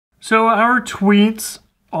So our tweets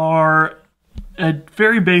are a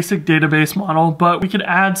very basic database model, but we could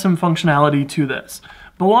add some functionality to this.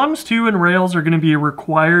 Belongs to and Rails are going to be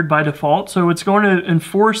required by default, so it's going to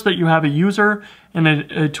enforce that you have a user and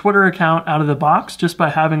a Twitter account out of the box just by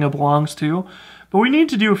having a belongs to. But we need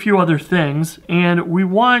to do a few other things, and we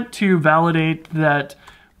want to validate that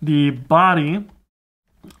the body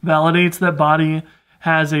validates that body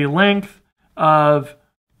has a length of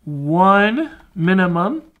 1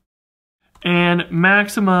 minimum and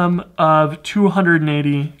maximum of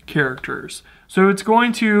 280 characters. So it's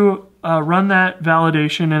going to run that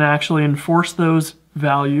validation and actually enforce those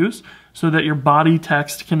values so that your body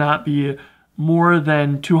text cannot be more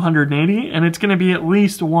than 280, and it's going to be at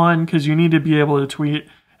least 1 because you need to be able to tweet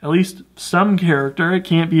at least some character. It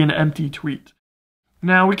can't be an empty tweet.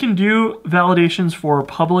 Now we can do validations for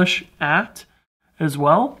publish at as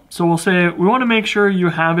well. So we'll say we want to make sure you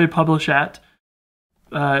have a publish at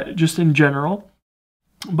just in general,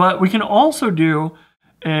 but we can also do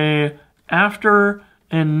a after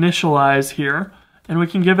initialize here, and we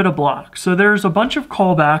can give it a block. So there's a bunch of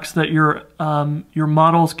callbacks that your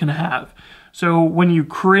models can have. So when you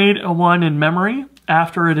create a one in memory,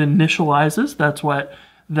 after it initializes, that's what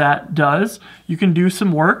that does, you can do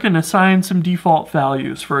some work and assign some default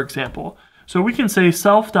values, for example. So we can say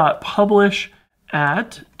self.publish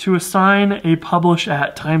at to assign a publish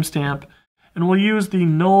at timestamp, and we'll use the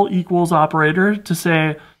null equals operator to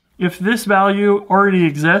say, if this value already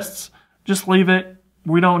exists, just leave it.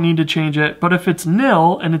 We don't need to change it. But if it's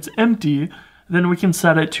nil and it's empty, then we can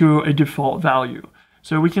set it to a default value.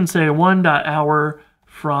 So we can say 1.hour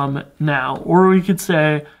from now, or we could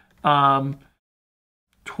say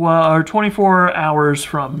 24 hours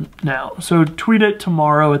from now. So tweet it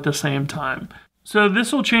tomorrow at the same time. So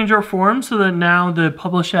this will change our form so that now the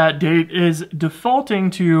publish at date is defaulting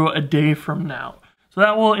to a day from now. So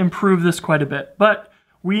that will improve this quite a bit. But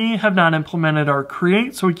we have not implemented our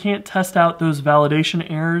create, so we can't test out those validation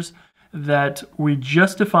errors that we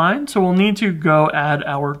just defined. So we'll need to go add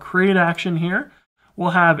our create action here. We'll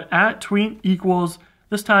have at tweet equals,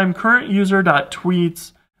 this time current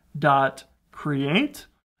user.tweets.create,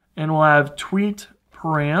 and we'll have tweet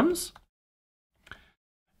params.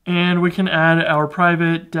 And we can add our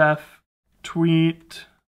private def tweet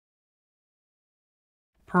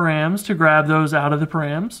params to grab those out of the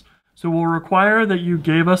params. So we'll require that you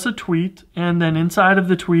gave us a tweet, and then inside of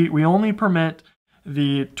the tweet, we only permit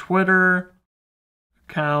the Twitter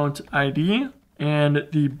account ID and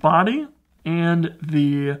the body and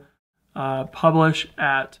the publish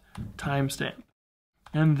at timestamp.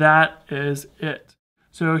 And that is it.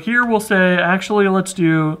 So here we'll say, actually, let's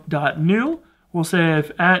do .new. We'll say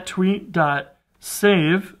if at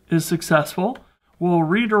tweet.save is successful, we'll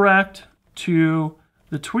redirect to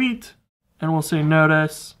the tweet, and we'll say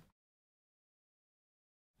notice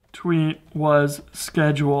tweet was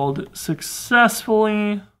scheduled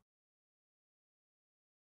successfully,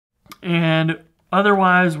 and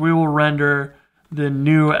otherwise we will render the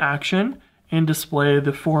new action and display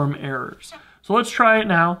the form errors. So let's try it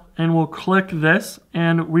now, and we'll click this,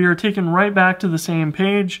 and we are taken right back to the same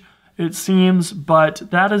page, it seems, but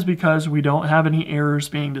that is because we don't have any errors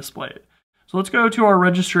being displayed. So let's go to our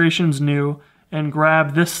registrations new and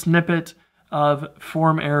grab this snippet of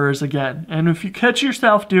form errors again. And if you catch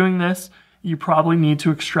yourself doing this, you probably need to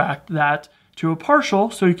extract that to a partial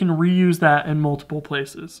so you can reuse that in multiple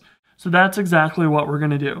places. So that's exactly what we're going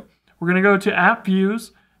to do. We're going to go to app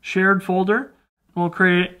views, shared folder. We'll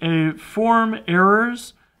create a form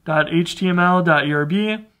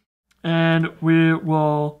errors.html.erb, and we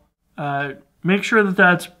will make sure that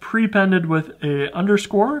that's prepended with a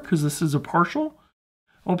underscore because this is a partial.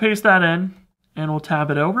 We'll paste that in and we'll tab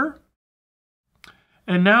it over.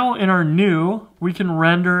 And now in our new, we can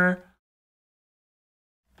render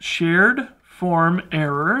shared form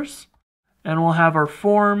errors, and we'll have our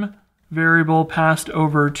form variable passed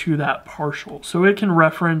over to that partial. So it can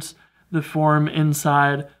reference the form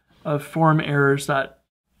inside of form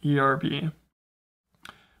errors.erb.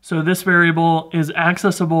 So this variable is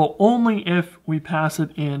accessible only if we pass it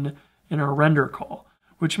in our render call,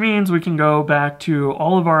 which means we can go back to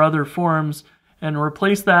all of our other forms and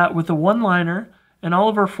replace that with a one-liner, and all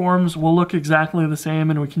of our forms will look exactly the same,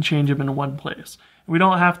 and we can change them in one place. We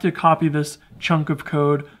don't have to copy this chunk of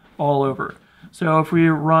code all over. So if we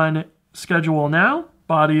run schedule now,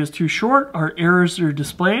 body is too short, our errors are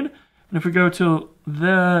displayed. And if we go to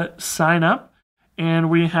the sign up, and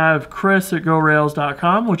we have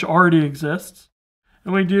chris@gorails.com, which already exists,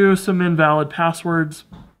 and we do some invalid passwords,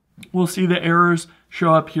 we'll see the errors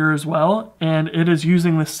show up here as well, and it is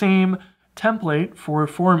using the same template for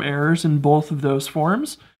form errors in both of those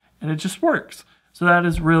forms, and it just works. So that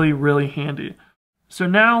is really, really handy. So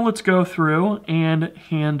now let's go through and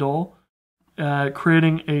handle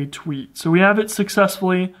creating a tweet. So we have it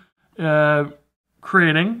successfully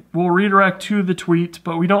creating. We'll redirect to the tweet,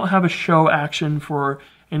 but we don't have a show action for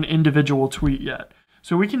an individual tweet yet.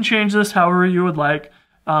 So we can change this however you would like.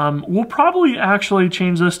 We'll probably actually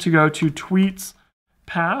change this to go to tweets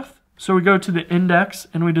path. So we go to the index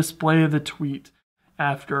and we display the tweet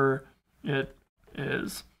after it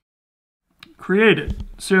is created.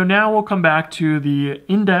 So now we'll come back to the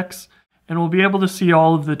index and we'll be able to see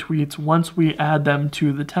all of the tweets once we add them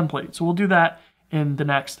to the template. So we'll do that in the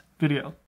next video.